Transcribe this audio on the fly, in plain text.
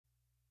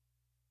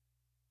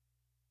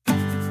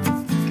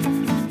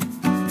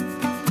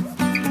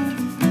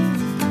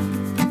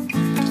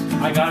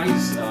Hi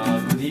guys,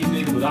 good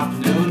evening, good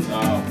afternoon,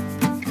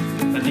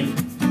 depending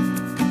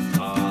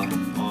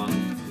on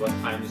what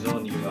time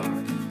zone you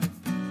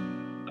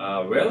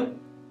are. Well,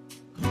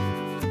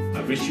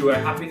 I wish you a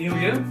happy new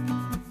year.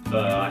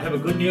 I have a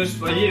good news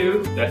for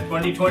you that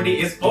 2020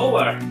 is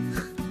over.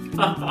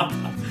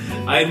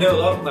 I know a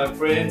lot of my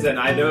friends, and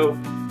I know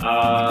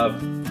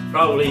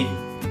probably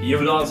you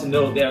will also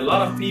know there are a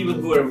lot of people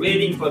who are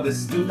waiting for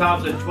this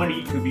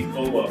 2020 to be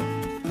over.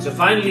 So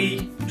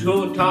finally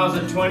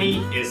 2020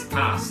 is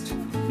past.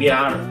 We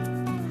are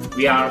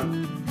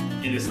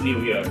in this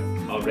new year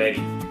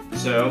already.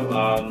 So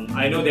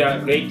I know there are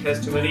great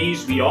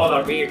testimonies. We all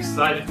are very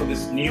excited for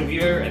this new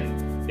year,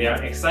 and there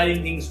are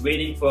exciting things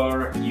waiting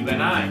for you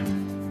and I.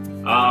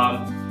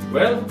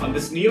 Well, on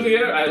this new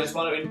year, I just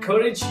want to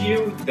encourage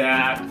you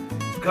that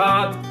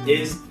God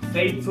is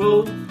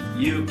faithful.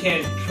 You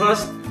can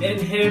trust in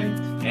Him,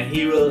 and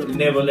He will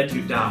never let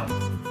you down.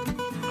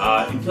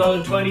 In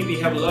 2020, we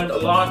have learned a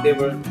lot. There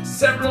were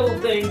several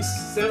things,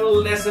 several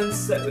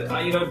lessons,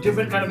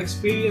 different kind of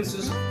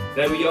experiences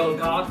that we all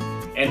got.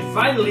 And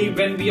finally,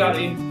 when we are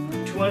in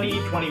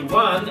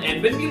 2021,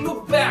 and when we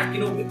look back,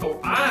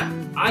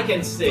 I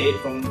can say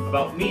it from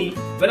about me.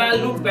 When I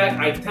look back,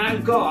 I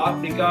thank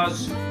God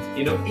because,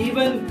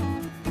 even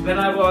when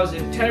I was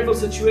in terrible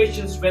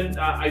situations, when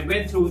I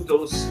went through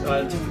those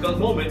difficult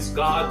moments,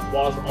 God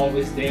was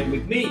always there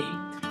with me,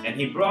 and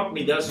He brought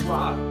me thus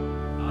far.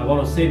 I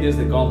want to say this,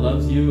 that God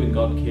loves you and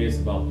God cares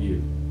about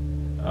you.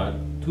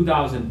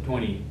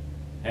 2020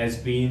 has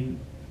been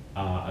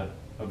a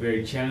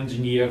very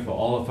challenging year for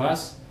all of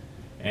us,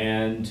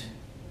 and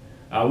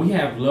we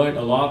have learned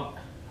a lot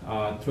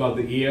throughout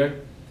the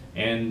year.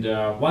 And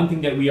one thing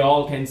that we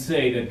all can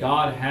say, that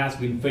God has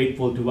been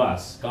faithful to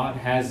us. God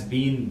has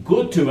been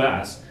good to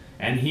us,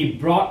 and He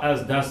brought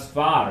us thus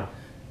far.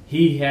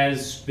 He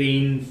has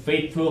been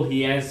faithful.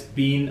 He has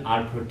been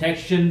our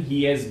protection.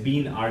 He has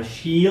been our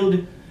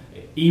shield.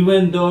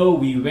 Even though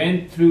we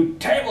went through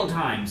terrible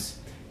times,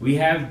 we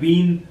have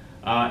been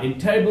in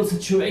terrible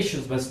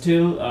situations, but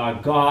still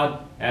God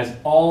has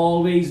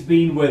always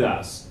been with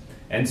us.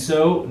 And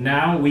so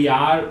now we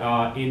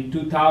are in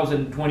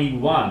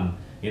 2021.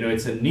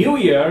 It's a new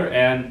year,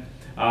 and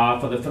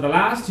for the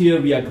last year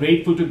we are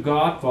grateful to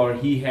God for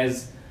He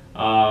has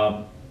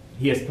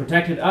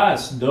protected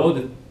us. Though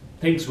the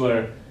things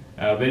were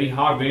very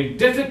hard, very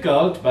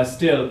difficult, but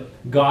still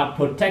God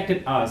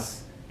protected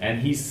us and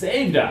He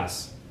saved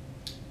us.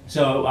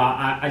 So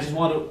I just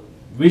want to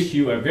wish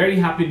you a very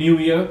happy new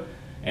year,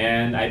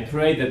 and I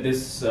pray that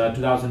this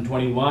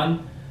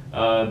 2021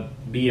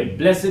 be a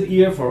blessed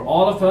year for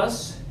all of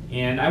us.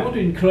 And I want to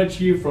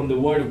encourage you from the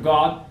Word of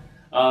God.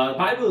 The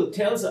Bible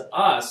tells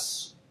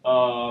us,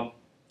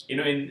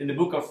 in the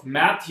book of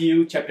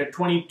Matthew chapter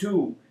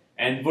 22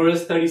 and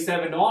verse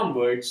 37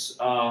 onwards,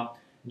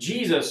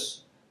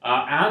 Jesus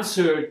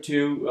answered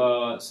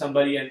to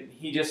somebody, and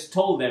He just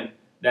told them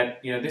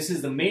that this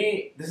is the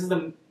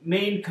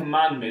main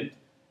commandment,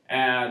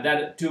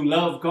 that to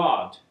love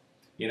God.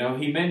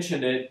 He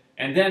mentioned it,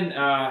 and then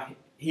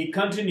He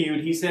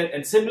continued. He said,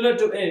 and similar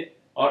to it,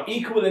 or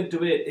equivalent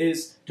to it,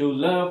 is to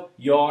love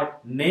your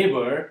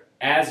neighbor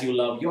as you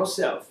love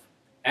yourself.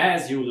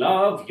 As you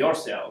love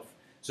yourself.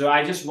 So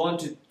I just want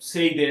to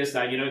say this,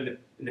 that in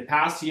the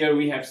past year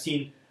we have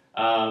seen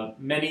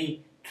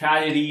many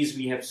tragedies.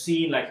 We have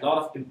seen like a lot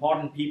of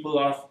important people,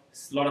 a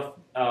lot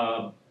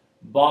of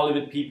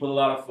Bollywood people, a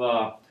lot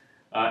of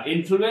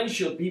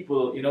influential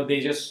people. They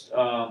just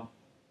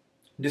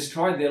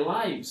destroyed their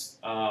lives,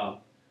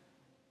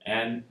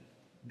 and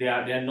they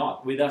are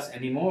not with us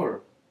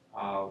anymore.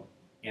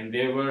 And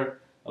there were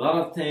a lot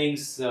of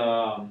things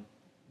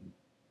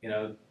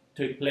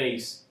took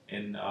place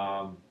in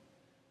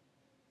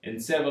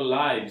several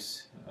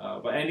lives.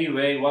 But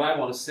anyway, what I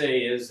want to say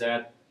is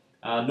that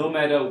no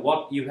matter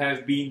what you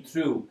have been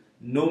through,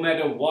 no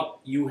matter what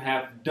you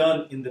have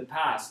done in the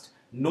past,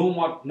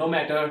 no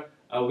matter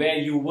where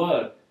you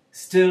were,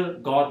 still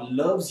God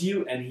loves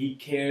you and He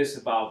cares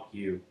about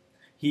you.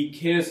 He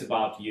cares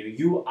about you.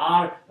 You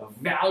are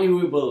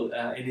valuable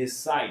in His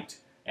sight,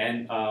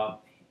 and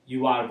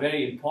you are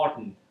very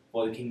important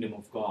for the kingdom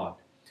of God.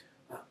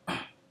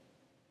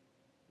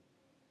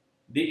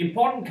 The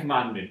important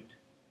commandment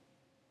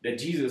that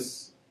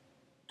Jesus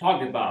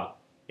talked about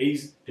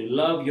is to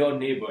love your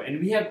neighbor. And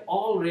we have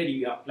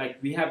already,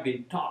 we have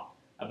been taught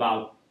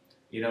about,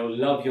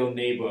 love your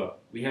neighbor.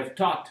 We have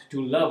taught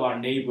to love our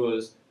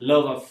neighbors,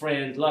 love our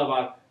friends, love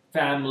our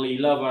family,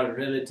 love our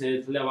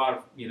relatives, love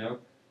our,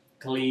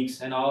 colleagues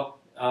and all.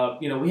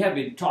 We have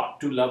been taught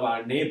to love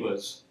our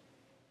neighbors.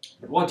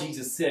 But what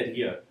Jesus said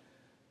here,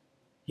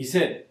 He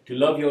said to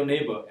love your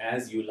neighbor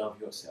as you love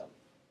yourself.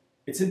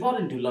 It's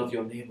important to love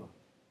your neighbor.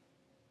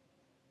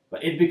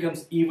 But it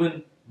becomes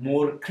even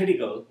more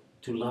critical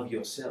to love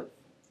yourself.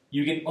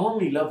 You can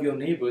only love your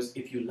neighbors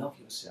if you love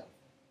yourself.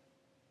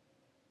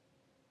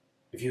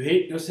 If you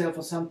hate yourself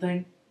for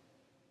something,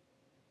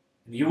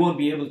 you won't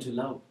be able to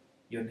love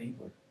your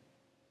neighbor.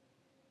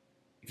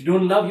 If you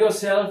don't love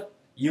yourself,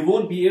 you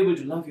won't be able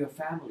to love your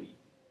family.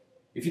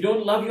 If you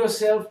don't love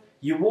yourself,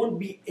 you won't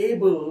be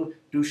able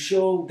to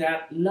show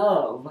that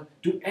love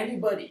to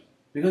anybody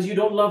because you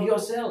don't love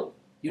yourself.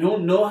 You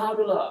don't know how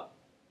to love.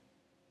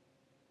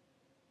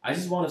 I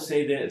just want to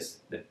say this,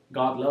 that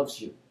God loves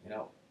you,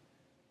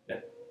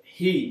 that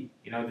He,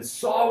 the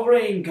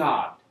sovereign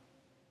God,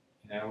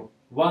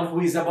 one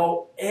who is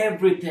above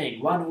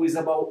everything, one who is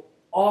above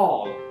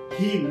all,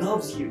 He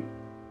loves you.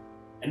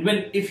 And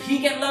if He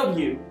can love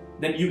you,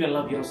 then you can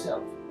love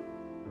yourself.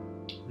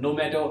 No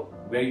matter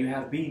where you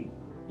have been,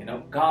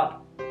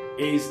 God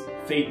is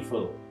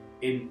faithful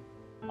in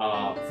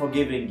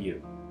forgiving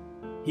you.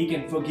 He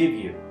can forgive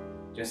you.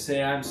 Just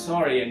say, I'm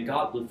sorry, and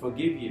God will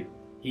forgive you.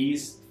 He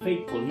is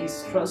faithful. He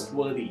is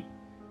trustworthy.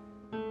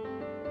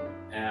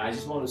 And I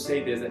just want to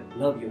say this, that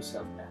love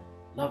yourself, man.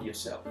 Love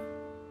yourself.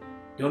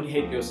 Don't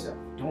hate yourself.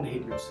 Don't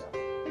hate yourself.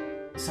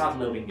 Start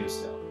loving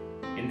yourself.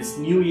 In this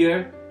new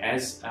year,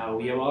 as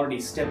we have already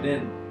stepped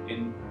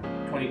in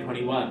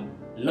 2021,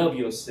 love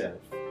yourself.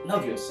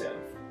 Love yourself.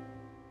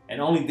 And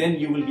only then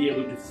you will be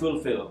able to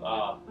fulfill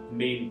the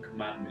main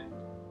commandment.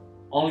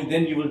 Only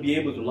then you will be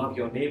able to love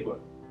your neighbor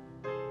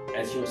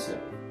as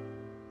yourself.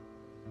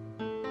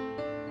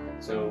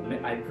 So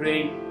I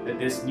pray that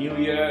this new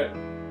year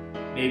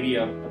may be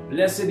a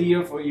blessed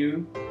year for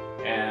you,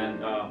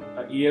 and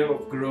a year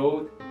of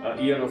growth,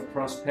 a year of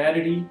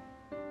prosperity.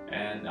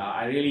 And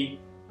I really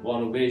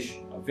want to wish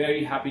a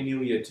very happy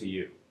new year to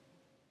you.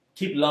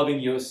 Keep loving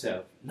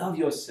yourself. Love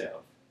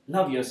yourself.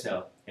 Love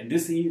yourself. And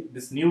this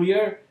new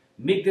year,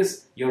 make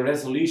this your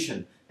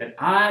resolution, that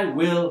I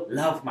will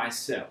love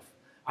myself.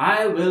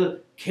 I will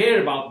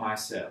care about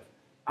myself.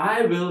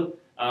 I will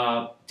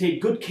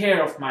take good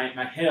care of my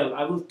health.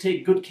 I will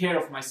take good care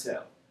of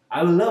myself.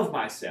 I will love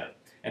myself.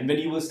 And when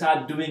you will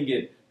start doing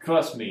it,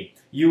 trust me,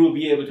 you will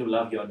be able to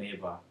love your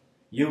neighbor.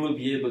 You will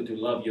be able to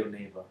love your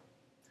neighbor.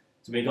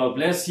 So may God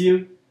bless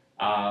you.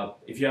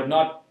 If you have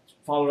not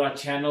followed our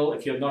channel,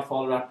 if you have not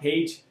followed our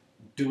page,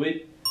 do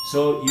it,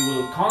 so you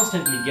will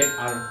constantly get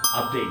our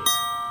updates.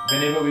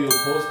 Whenever we will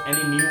post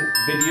any new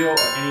video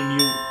or any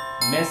new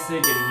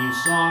message, any new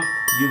song,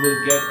 you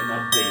will get an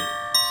update.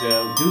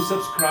 So do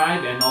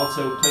subscribe and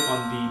also click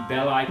on the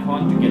bell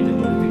icon to get the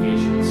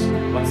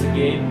notifications. Once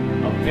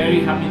again, a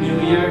very happy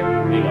new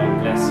year. May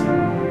God bless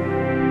you.